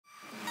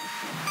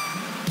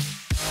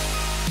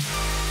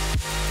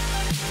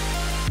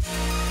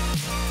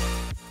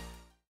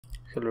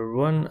Hello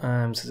everyone,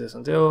 I'm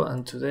Santiago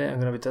and today I'm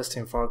going to be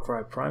testing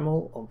Cry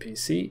Primal on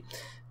PC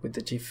with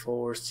the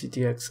Geforce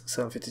GTX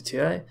 750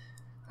 Ti.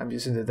 I'm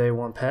using the day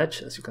 1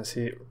 patch, as you can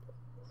see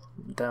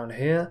down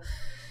here,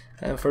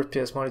 and for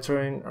FPS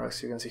monitoring, or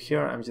as you can see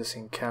here, I'm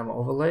using cam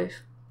overlay.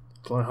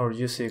 To learn how to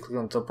use it, click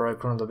on the top right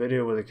corner of the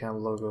video where the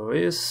cam logo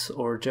is,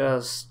 or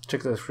just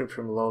check the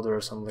description below, there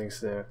are some links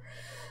there.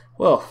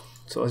 Well,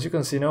 so as you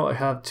can see now I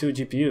have two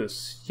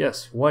GPUs.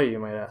 Yes, why you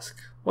might ask?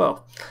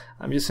 Well,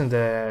 I'm using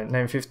the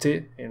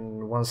 950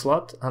 in one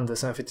slot and the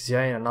 750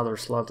 Ti in another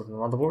slot of the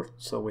motherboard,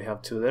 so we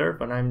have two there,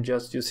 but I'm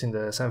just using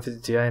the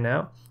 750 Ti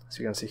now, as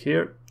you can see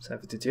here,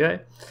 750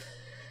 Ti.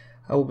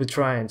 I will be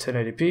trying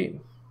 1080p,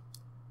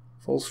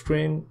 full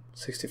screen,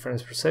 60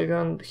 frames per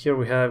second. Here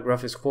we have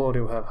graphics quality,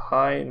 we have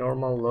high,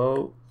 normal,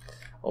 low,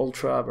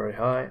 ultra, very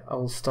high. I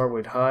will start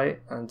with high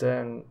and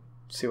then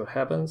see what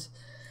happens.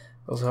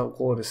 We also have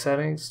quality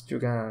settings, you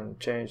can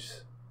change,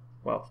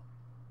 well,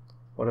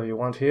 whatever you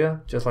want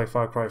here, just like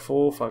Far Cry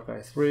 4, Far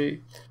Cry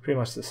 3, pretty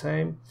much the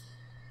same.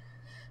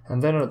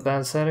 And then in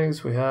advanced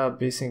settings we have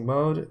VSync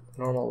mode,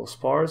 normal,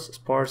 sparse.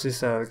 Sparse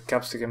is a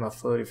caps the game at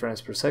 30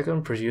 frames per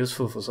second, pretty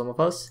useful for some of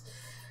us.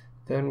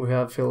 Then we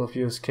have field of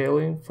view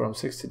scaling from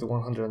 60 to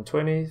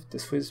 120. The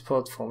sweet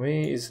spot for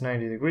me is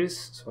 90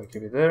 degrees, so I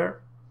keep it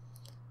there.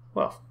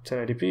 Well,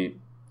 1080p,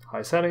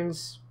 high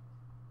settings,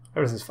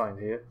 everything's fine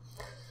here.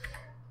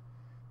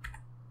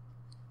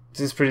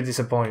 This is pretty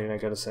disappointing, I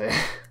gotta say.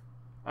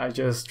 I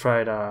just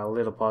tried a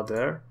little part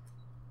there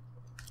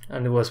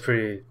and it was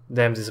pretty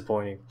damn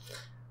disappointing.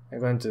 I'm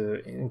going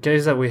to, in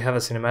case that we have a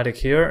cinematic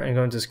here, I'm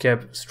going to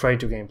skip straight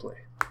to gameplay.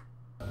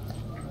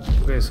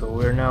 Okay, so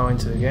we're now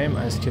into the game.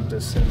 I skipped the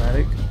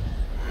cinematic.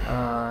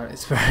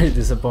 It's very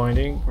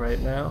disappointing right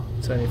now,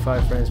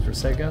 25 frames per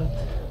second,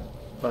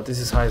 but this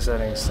is high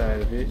settings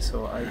 1080p,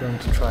 so I'm going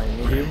to try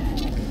medium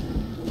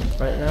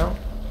right now.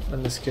 Let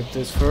me skip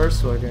this first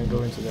so I can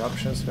go into the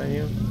options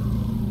menu.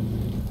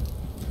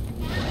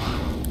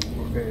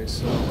 Okay,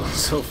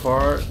 so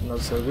far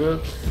not so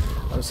good.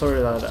 I'm sorry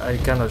that I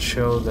cannot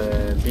show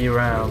the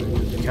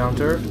VRAM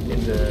counter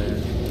in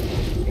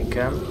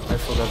cam. I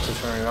forgot to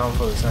turn it on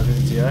for the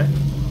 750 Ti,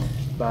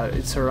 but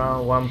it's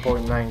around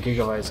 1.9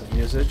 gigabytes of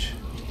usage,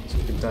 so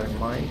keep that in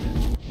mind.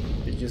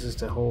 It uses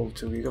the whole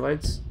 2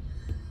 gigabytes.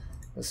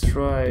 Let's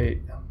try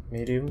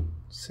medium,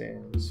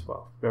 since,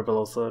 well, we're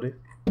below 30.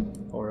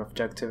 Our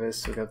objective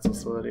is to get to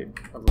 30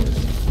 at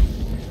least.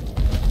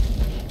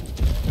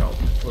 No,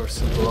 we're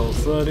still below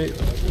 30.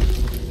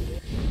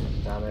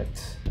 Damn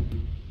it.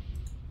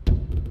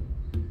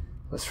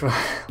 Let's try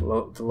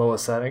the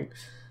lowest setting,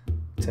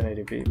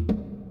 1080p.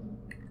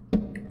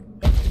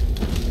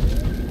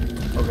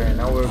 Okay,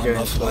 now we're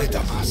getting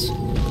close.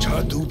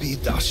 So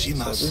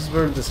this is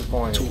very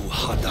disappointing.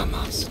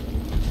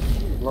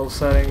 Low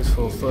settings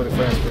for 30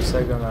 frames per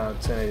second at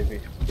 1080p.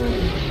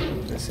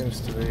 This seems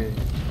to be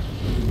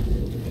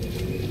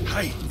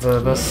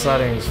the best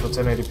settings for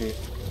 1080p.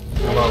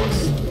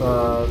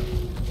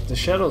 The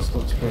shadows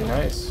look pretty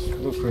nice.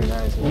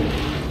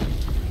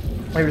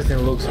 Everything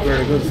looks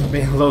very good for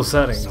being low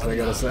settings, I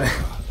gotta say.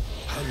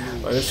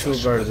 But it's still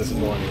very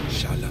disappointing.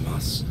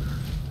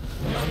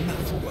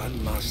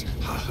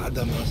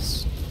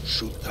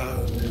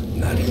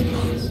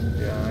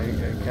 Yeah,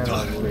 I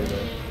cannot believe it.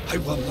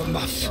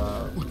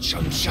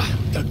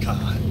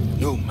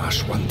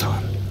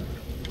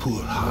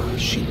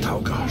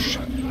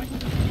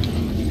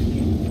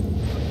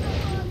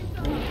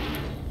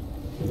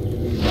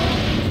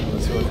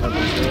 Let's see what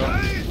happens here.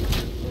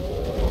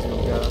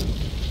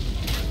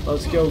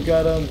 Let's go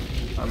get him.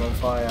 I'm on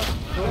fire.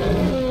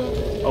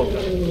 Oh.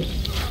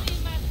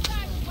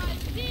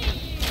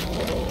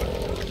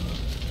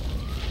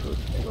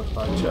 Good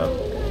punch up.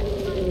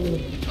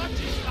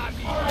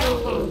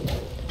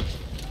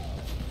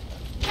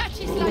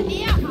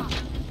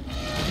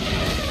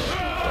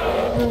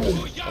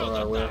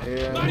 Alright, we're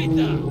here. We're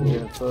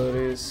in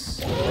 30s.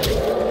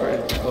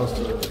 Pretty close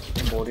to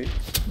 40.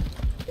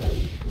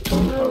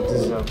 Oh,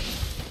 this is a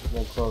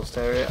more closed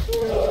area.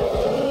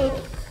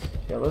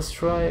 Yeah, let's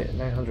try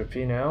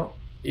 900p now.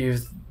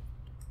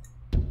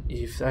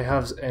 If I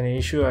have any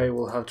issue, I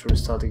will have to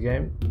restart the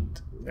game.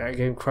 The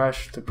game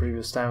crashed the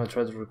previous time I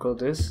tried to record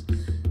this.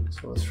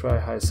 So let's try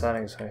high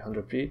settings,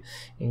 900p.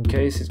 In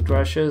case it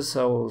crashes,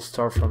 I will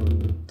start from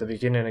the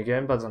beginning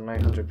again, but on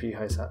 900p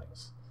high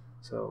settings.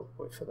 So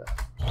wait for that.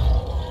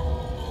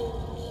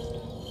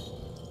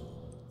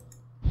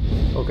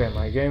 Okay,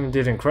 my game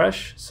didn't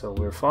crash, so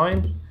we're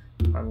fine.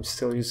 I'm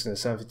still using the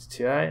 750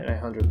 Ti,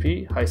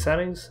 900p, high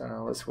settings,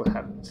 and let's see what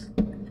happens.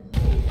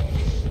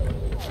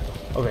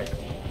 Okay,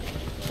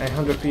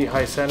 900p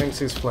high settings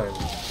is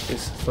playable,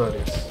 it's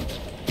 30s.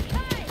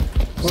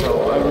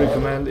 So I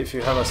recommend, if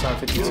you have a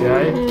 750 Ti,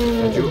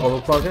 that you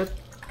overclock it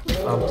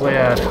and play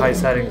at high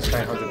settings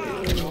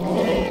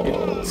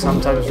 900p. It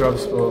sometimes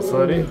drops below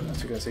 30,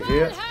 as you can see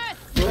here,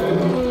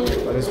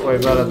 but it's way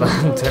better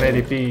than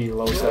 1080p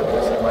low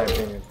settings in my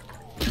opinion.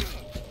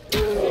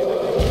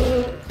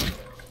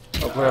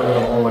 Play a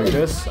little more like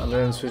this and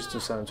then switch to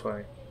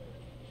 720.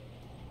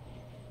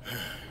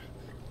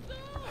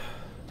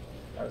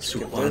 Let's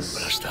skip this.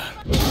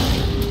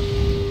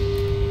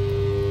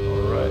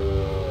 Alright.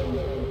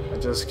 I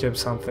just skipped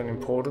something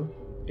important.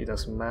 It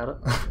doesn't matter.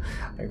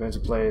 I'm going to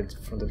play it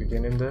from the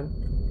beginning then.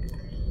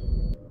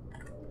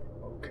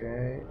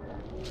 Okay.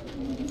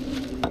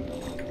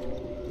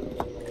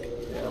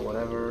 Yeah,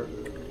 whatever.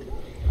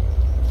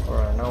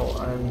 Alright, now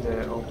I'm in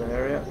the open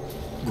area.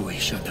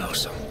 This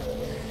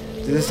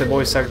is the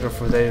voice actor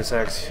for Deus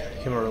Ex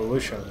Human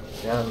Revolution,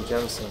 Jan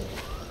Jensen.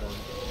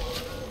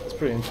 It's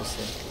pretty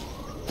interesting.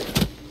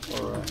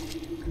 Alright.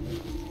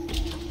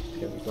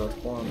 Okay, we got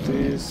one of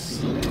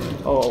these.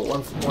 Oh,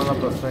 one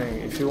other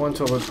thing. If you want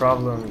to avoid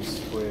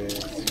problems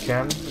with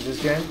cam in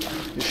this game,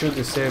 you should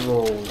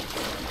disable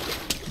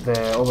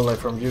the overlay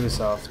from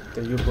Ubisoft,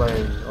 the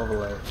Uplay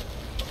overlay.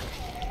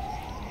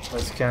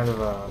 That's kind of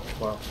a,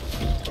 well,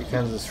 you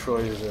can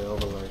destroy the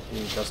overlay,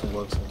 it doesn't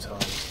work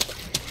sometimes.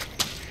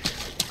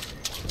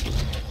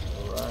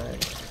 Alright,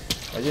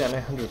 but yeah,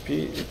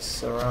 900p,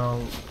 it's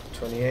around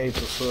 28 to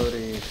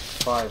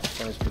 35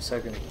 frames per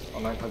second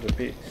on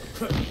 900p.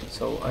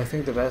 So I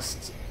think the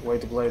best way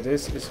to play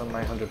this is on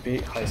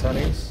 900p high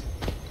settings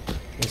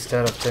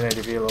instead of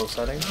 1080p low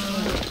settings,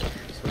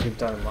 so keep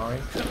that in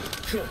mind.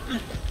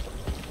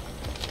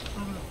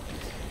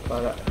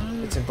 But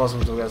it's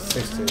impossible to get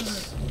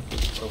 60s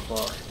so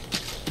far.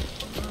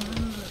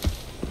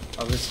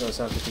 At least no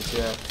 750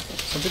 Ti.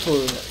 Some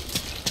people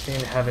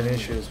been having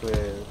issues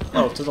with,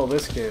 oh, Total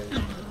Biscuit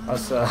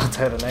as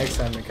Titan X,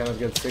 and we cannot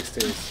get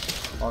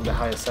 60s on the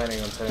highest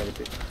setting on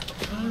 1080p.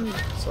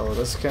 So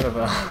that's kind of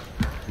a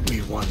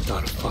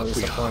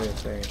disappointing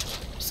thing.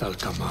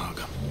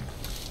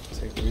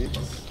 Take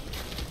these.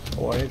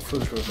 Oh, I need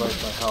food to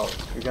revive my health.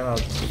 You cannot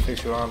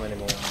fix your arm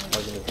anymore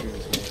like in the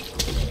previous game.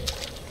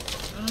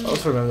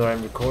 Also remember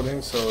I'm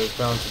recording, so it's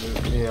bound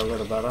to be a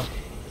little better.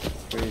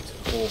 3 to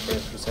 4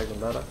 frames per second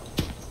better.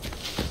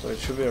 So it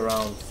should be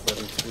around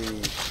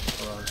 33,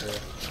 around here.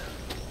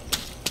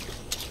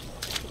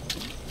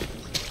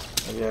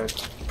 And yeah,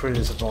 pretty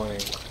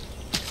disappointing.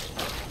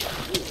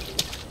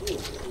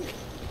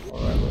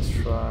 Alright, let's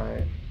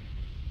try.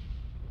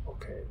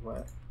 Okay,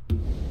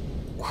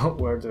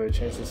 where do I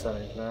change the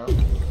settings now?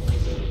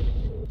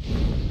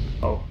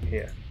 Oh,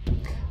 here.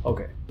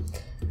 Okay.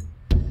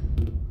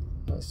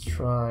 Let's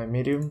try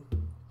medium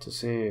to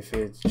see if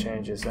it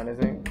changes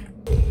anything.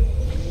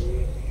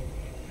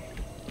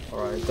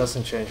 Alright, it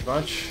doesn't change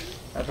much,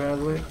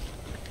 apparently.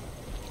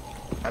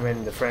 I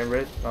mean the frame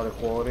rate, not the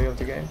quality of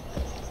the game.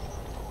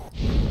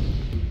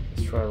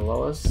 Let's try the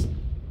lowest.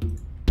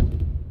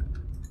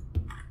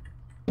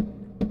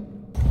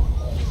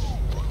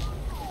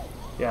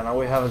 Yeah, now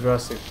we have a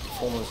drastic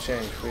performance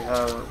change. We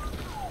have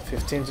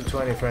 15 to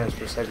 20 frames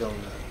per second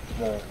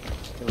more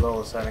in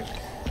lower setting.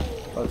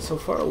 But so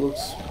far it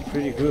looks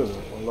pretty good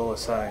on lower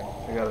setting,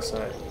 I gotta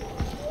say.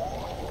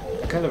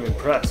 I'm kind of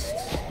impressed.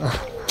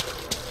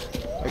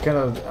 I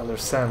cannot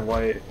understand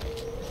why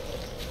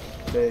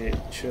they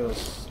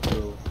choose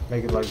to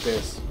make it like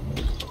this.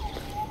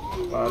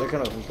 But I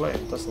cannot complain,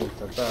 it doesn't look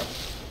that bad.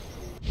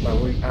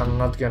 But I'm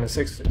not getting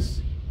 60s.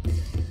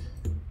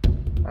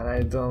 And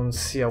I don't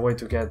see a way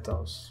to get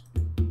those.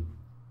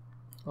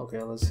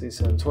 Okay, let's see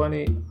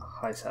 720,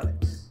 high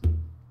settings.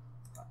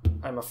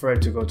 I'm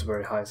afraid to go to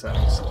very high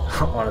settings,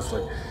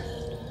 honestly.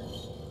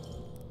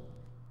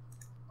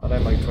 But I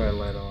might try it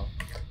later on.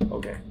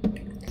 Okay.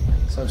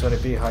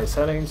 720p high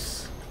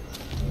settings.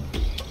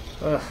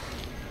 Well,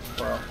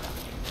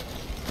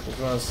 it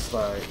runs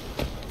like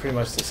pretty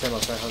much the same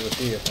as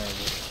 900p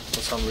apparently,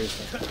 for some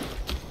reason.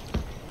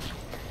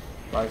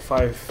 Like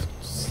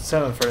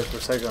 7 frames per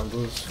second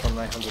boost from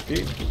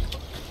 900p.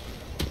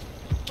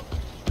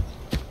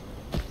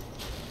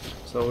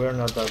 So we're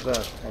not that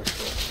bad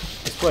actually.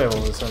 It's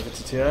playable with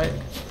 750 Ti,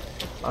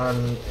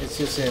 and it's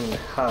using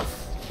half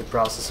the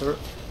processor,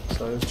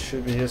 so it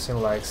should be using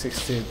like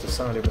 60 to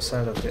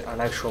 70% of an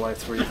actual i3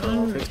 for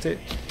 150.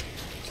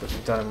 So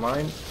keep that in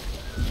mind.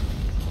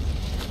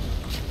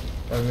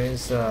 That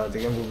means the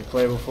game will be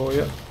playable for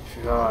you if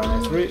you have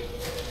an i3,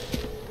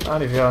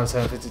 and if you have a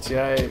 750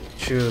 Ti,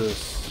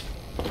 choose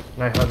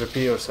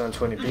 900p or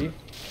 720p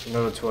in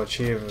order to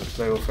achieve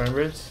playable frame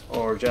rates,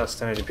 or just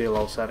 1080p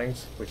low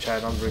settings, which I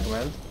don't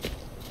recommend.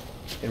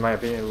 In my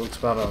opinion, it looks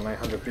better on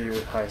 900p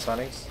with high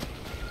settings.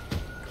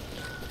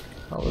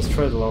 Now let's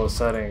try the lowest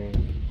setting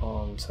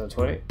on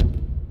 720.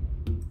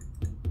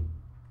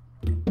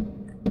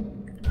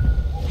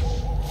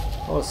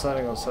 Lowest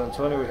setting on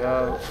 720 we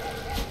have,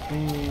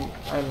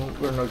 and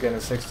we're not getting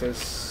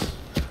 60s.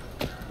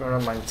 We're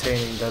not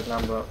maintaining that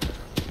number,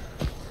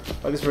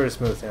 but it's very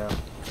smooth now.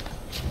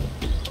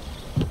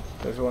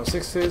 If you want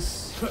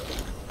 60s,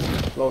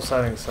 low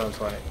setting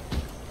 720.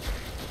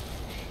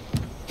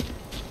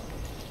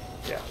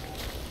 Yeah.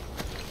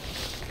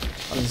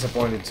 I'm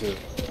disappointed too.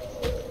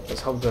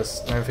 Let's hope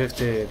this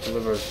 950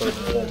 delivers better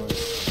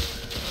performance.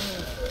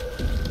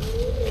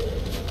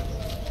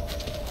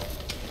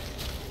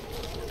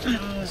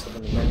 Let's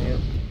open the menu.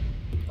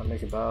 I'll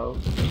make it bow.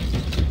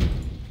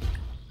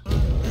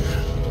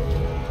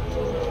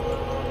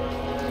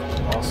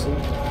 Awesome.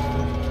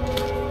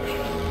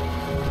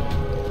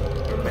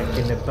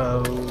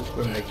 bow.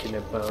 We're making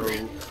a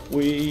bow.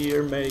 We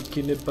are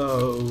making a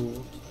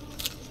bow.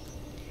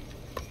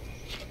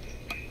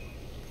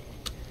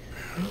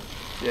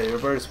 Yeah, you're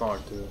very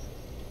smart, dude.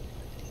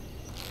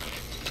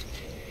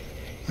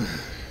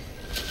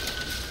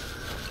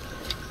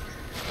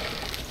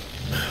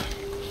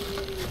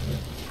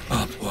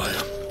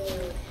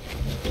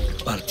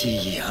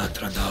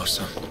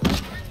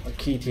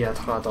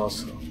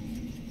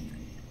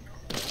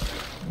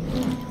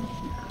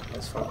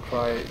 Let's Far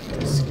Cry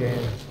this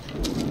game.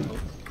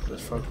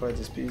 Let's Far Cry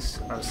this piece.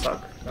 I'm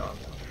stuck. No, I'm not.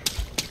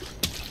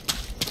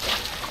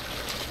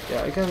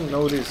 Yeah, I can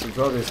notice the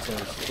draw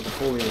distance for the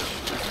foliage is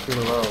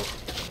pretty low.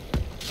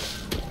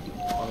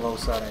 On low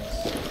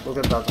settings. Look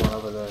at that one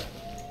over there.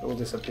 It will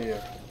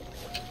disappear.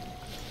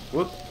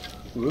 Whoop,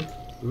 whoop,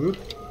 whoop,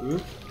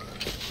 whoop.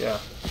 Yeah,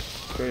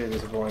 pretty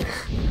disappointing.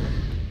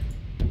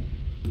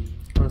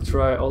 Let's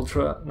try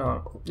Ultra.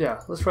 No, yeah,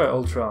 let's try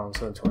Ultra on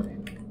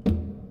 720.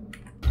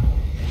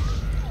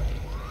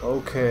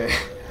 Okay.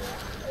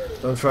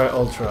 Don't try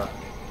Ultra.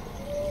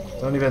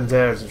 Don't even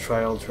dare to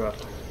try Ultra.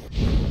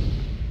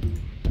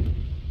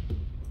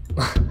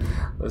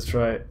 Let's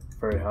try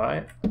very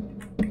high.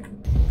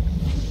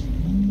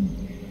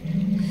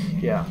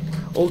 Yeah,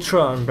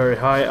 Ultra and very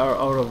high are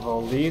out of our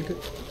league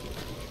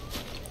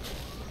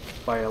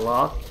by a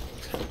lot.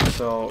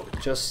 So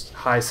just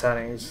high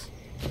settings.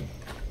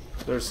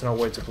 There's no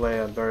way to play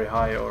at very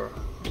high or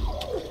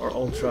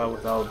Ultra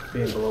without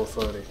being below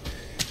 30.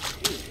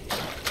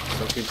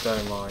 So keep that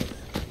in mind.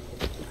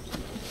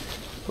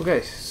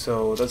 Okay,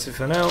 so that's it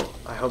for now.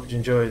 I hope you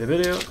enjoyed the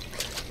video.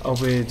 I'll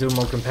be doing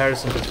more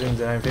comparison between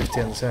the 950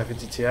 and the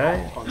 750 Ti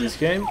on this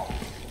game,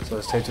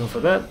 so stay tuned for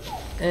that.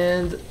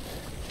 And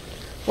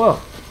well,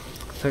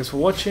 thanks for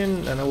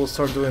watching, and I will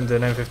start doing the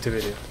 950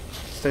 video.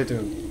 Stay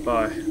tuned.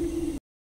 Bye.